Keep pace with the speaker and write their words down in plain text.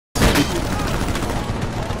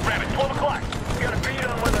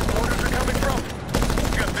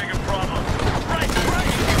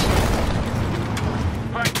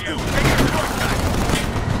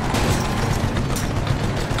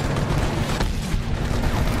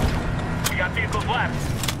vehicles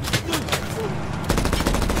left.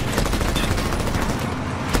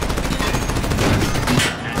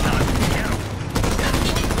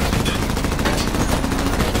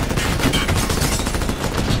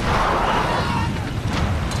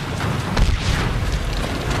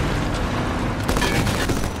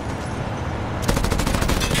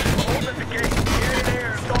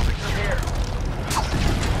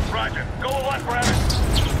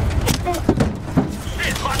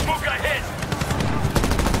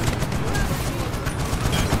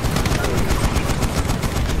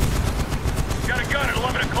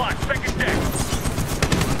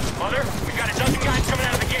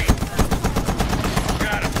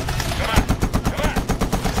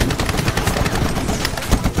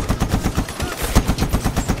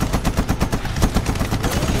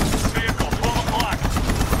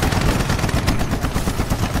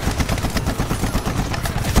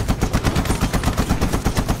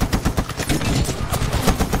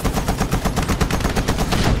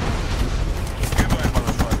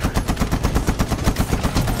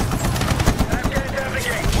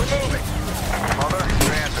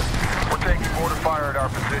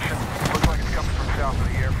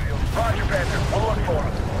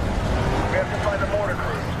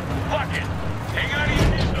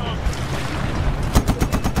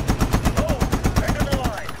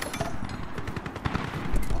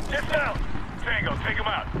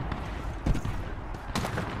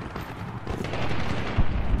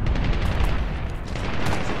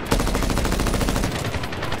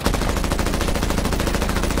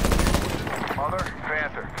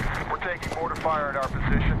 Fire at our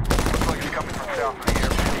position. Looks like it's coming from south of the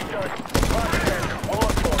airfield. Warfighter, we'll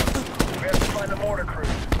look for him. We have to find the mortar crews.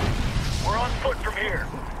 We're on foot from here.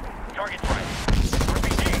 Target's right.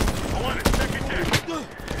 RPG, 11, second deck.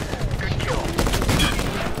 Good kill.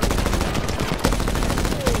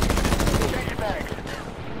 Change your bags.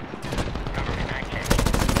 Cover me, back change.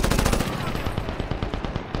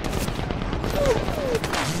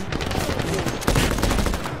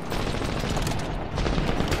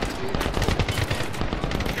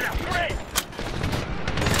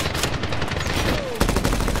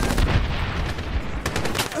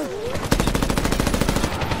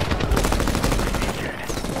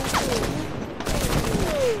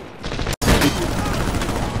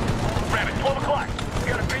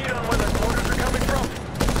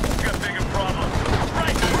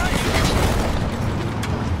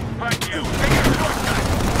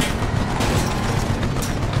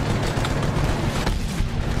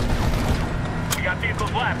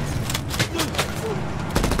 Vehicles left.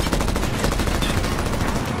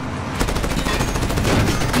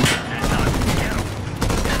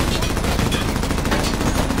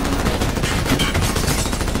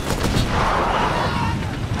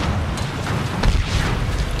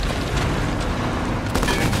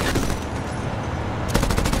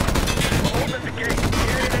 Open the gate.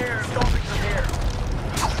 Get in there. Assaulting from here.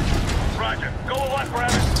 Roger. Go left,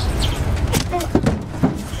 Rabbit.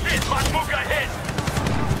 Shit, my smoke got hit.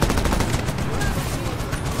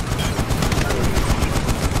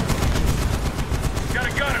 Got a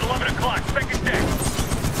gun at 11 o'clock, second deck.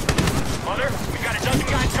 Mother, we got a dozen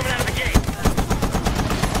guys coming out of the gate.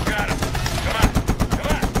 Got him. Come on, come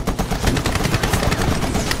on.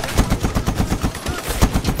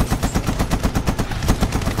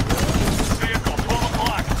 Vehicle, 12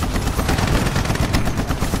 o'clock.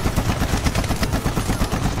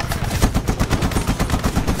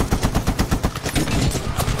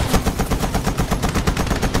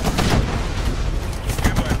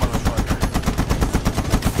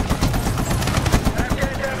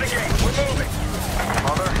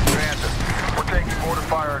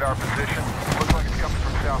 Fire at our position. Looks like it's coming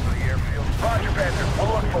from south of the airfield. Roger, Panther.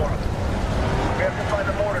 We'll look for him. We have to find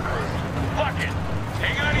the mortar crews. Fuck it.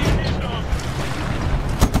 Hang on easy, dog.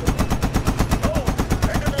 Oh,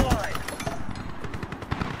 back on the line.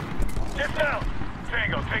 Get down.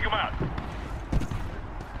 Tango, take him out.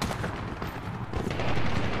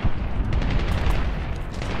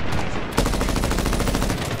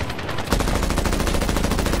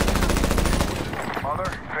 Mother,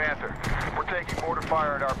 Panther. We're taking mortar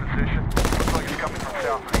fire at our position. Looks like it's coming from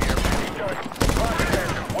south of the airfield. Roger,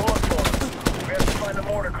 Panther. We'll look for him. We have to find the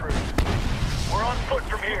mortar crews. We're on foot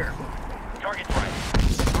from here. Target's right.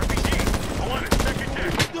 RPG, 11, second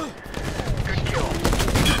deck. Good kill.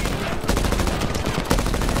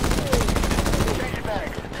 Change your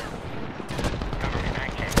bags. Cover me,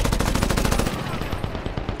 back change.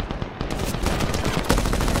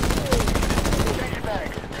 Change your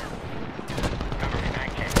bags. Cover me, back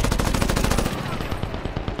change.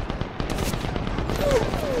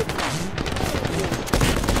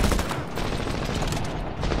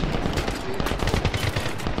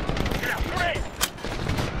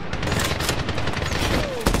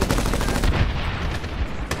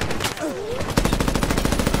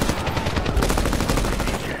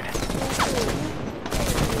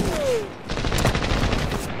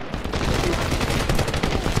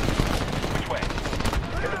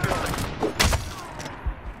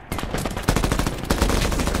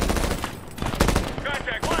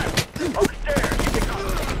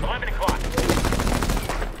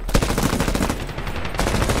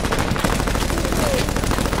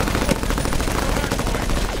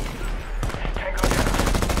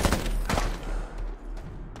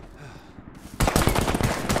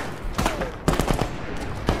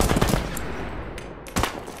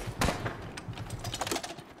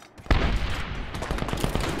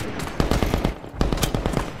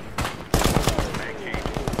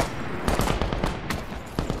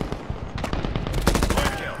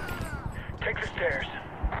 stairs.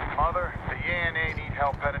 Mother, the ENA need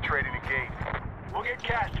help penetrating the gate. We'll get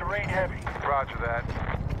gas to rain heavy. Roger that.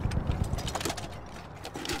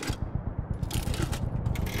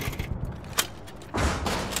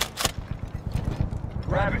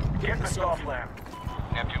 Rabbit, get the soft lamp.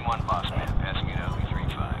 Neptune 1, Bossman, passing it Ugly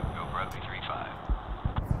 3-5. Go for Ugly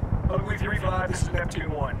 3-5. Ugly 3-5, this is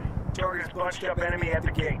Neptune 1. Target is bunched up enemy at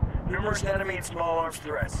the gate. Numerous enemy and small arms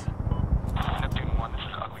threats. Neptune 1, this is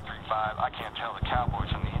Ugly 3-5. I can't tell the cowboys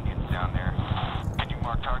from the Indians down there. Can you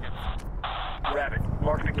mark target? Rabbit,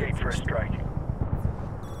 mark the gate for a strike.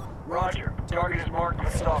 Roger, target is marked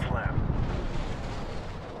with soft lamp.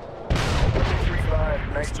 Ugly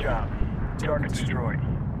 3-5, nice job. Target destroyed.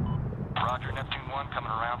 Roger, Neptune 1 coming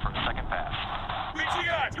around for a second pass.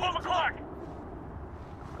 BTI, 12 o'clock!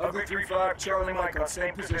 Ugly 3-5, Charlie Mike on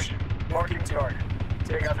same position. Marking target.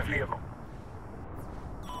 Take out the vehicle.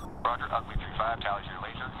 Roger, Ugly 3-5, tallies your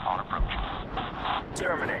laser, on approach.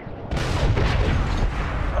 Terminate.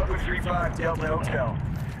 Ugly 3-5, Delta Hotel.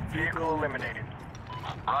 Vehicle eliminated.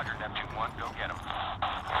 Roger, Neptune 1, go get him.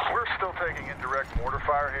 We're still taking indirect mortar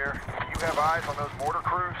fire here. You have eyes on those mortar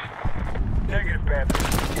crews? Negative, Panther.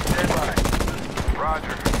 Stand by.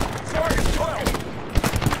 Roger. Target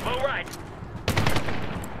 12! Low right.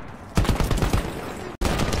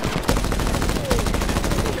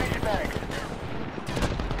 Change your bags.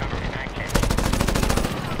 Cover me, 19.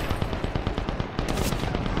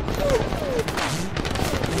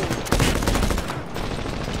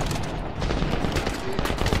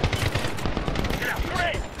 Get out,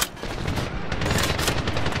 great!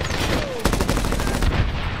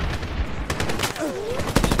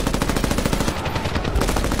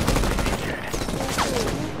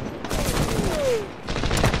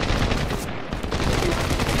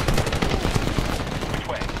 Which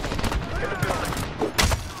way? In the building.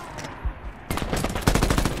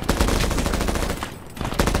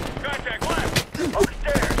 Contact left. Up the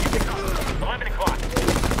stairs. 11 o'clock.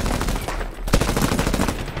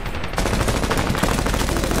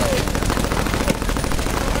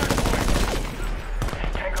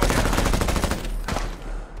 Tango down.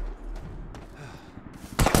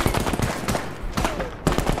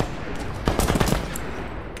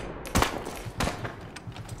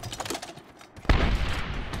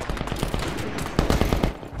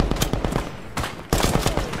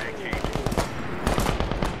 Mag change.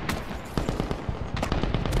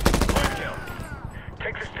 One kill.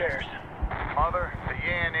 Take the stairs. Mother, the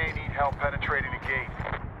ENA need help penetrating the gate.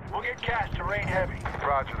 We'll get gas to rain heavy.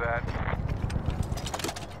 Roger that.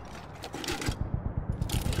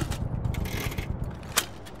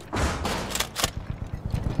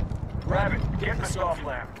 Rabbit, get the soft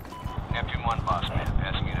lamp. Neptune 1, Bossman,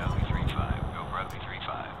 passing it Ugly 3-5. Go for Ugly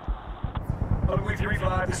 3-5. Ugly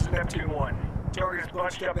 3-5, this is Neptune 1. Target is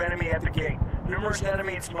bunched up enemy at the gate. Numerous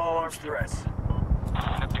enemy and small arms threats.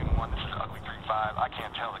 Neptune 1, this is Ugly 3-5. I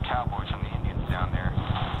can't tell the cowboys from the Indians down there.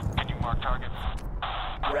 Can you mark target?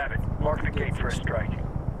 Rabbit, mark the gate for a strike.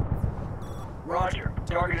 Roger,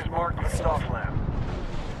 target is marked with soft lamp.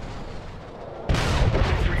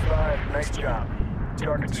 Ugly 3-5, nice job.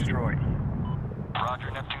 Target destroyed.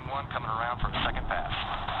 Roger, Neptune 1 coming around for a second pass.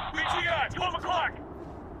 BTI, 12 o'clock!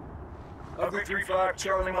 Ugly 3-5,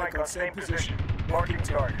 Charlie Mike on same position. Marking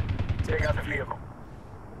target. Take out the vehicle.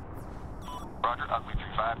 Roger, Ugly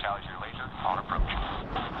 3-5, tallies your laser, on approach.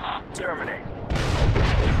 Terminate.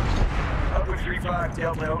 Ugly 3-5,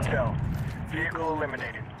 Delta Hotel. Vehicle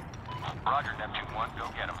eliminated. Roger, Neptune 1, go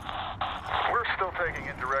get him. We're still taking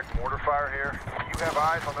indirect mortar fire here. You have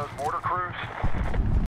eyes on those mortar crews?